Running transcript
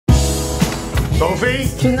Sophie?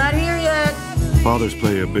 She's not here yet. Fathers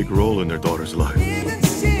play a big role in their daughter's life.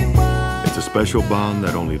 It's a special bond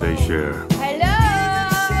that only they share.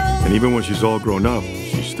 Hello? And even when she's all grown up,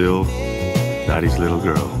 she's still Daddy's little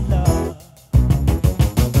girl.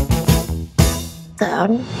 Dad?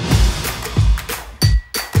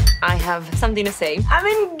 I have something to say. I'm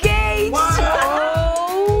engaged!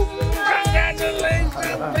 Wow. Congratulations,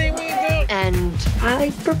 baby! And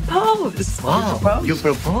I propose. Wow. You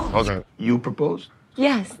proposed? Hold on. You proposed?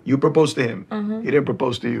 Yes. You proposed to him? He didn't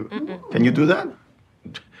propose to you? Can you do that?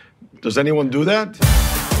 Does anyone do that?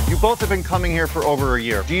 You both have been coming here for over a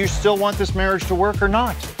year. Do you still want this marriage to work or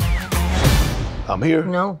not? I'm here.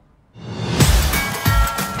 No.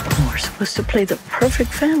 We're supposed to play the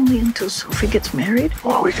perfect family until Sophie gets married.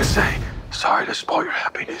 Or we could say, sorry to spoil your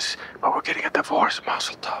happiness, but we're getting a divorce.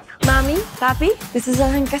 Mazel tov. Mommy, Papi, this is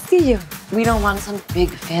El Castillo. We don't want some big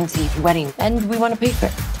fancy wedding, and we want to pay for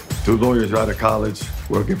it. 2 lawyers out of college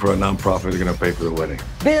working for a nonprofit are gonna pay for the wedding.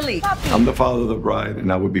 Billy! I'm the father of the bride,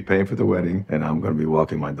 and I would be paying for the wedding, and I'm gonna be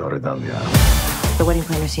walking my daughter down the aisle. The wedding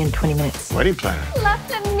planner's here in 20 minutes. Wedding planner?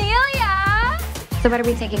 Left Amelia! So what are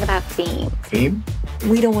we thinking about theme? Theme?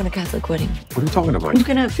 We don't want a Catholic wedding. What are you talking about? Who's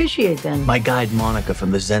gonna officiate then? My guide, Monica,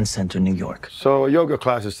 from the Zen Center, New York. So a yoga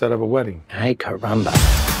class instead of a wedding. Hey, caramba.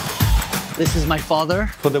 This is my father.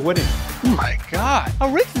 For the wedding. Oh my God. How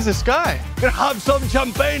rich is this guy? Have some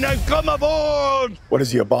champagne and come aboard! What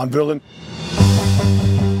is he, a Bond villain?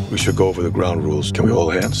 We should go over the ground rules. Can we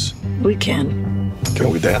hold hands? We can, Can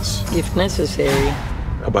we dance? if necessary.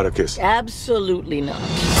 How about a kiss? Absolutely not.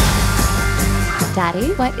 Daddy,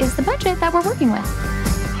 what is the budget that we're working with?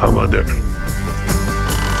 How about dinner?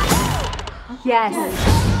 Yes.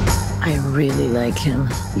 I really like him.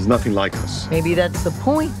 He's nothing like us. Maybe that's the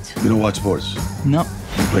point. You don't watch sports. No,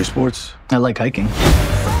 You play sports? I like hiking.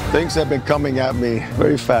 Things have been coming at me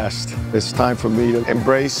very fast. It's time for me to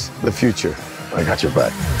embrace the future. I got your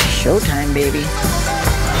back. Showtime, baby.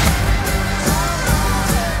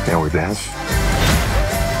 Can we dance?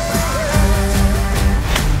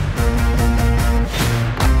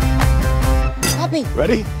 Papi.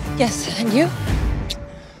 Ready? Yes, and you?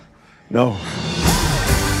 No.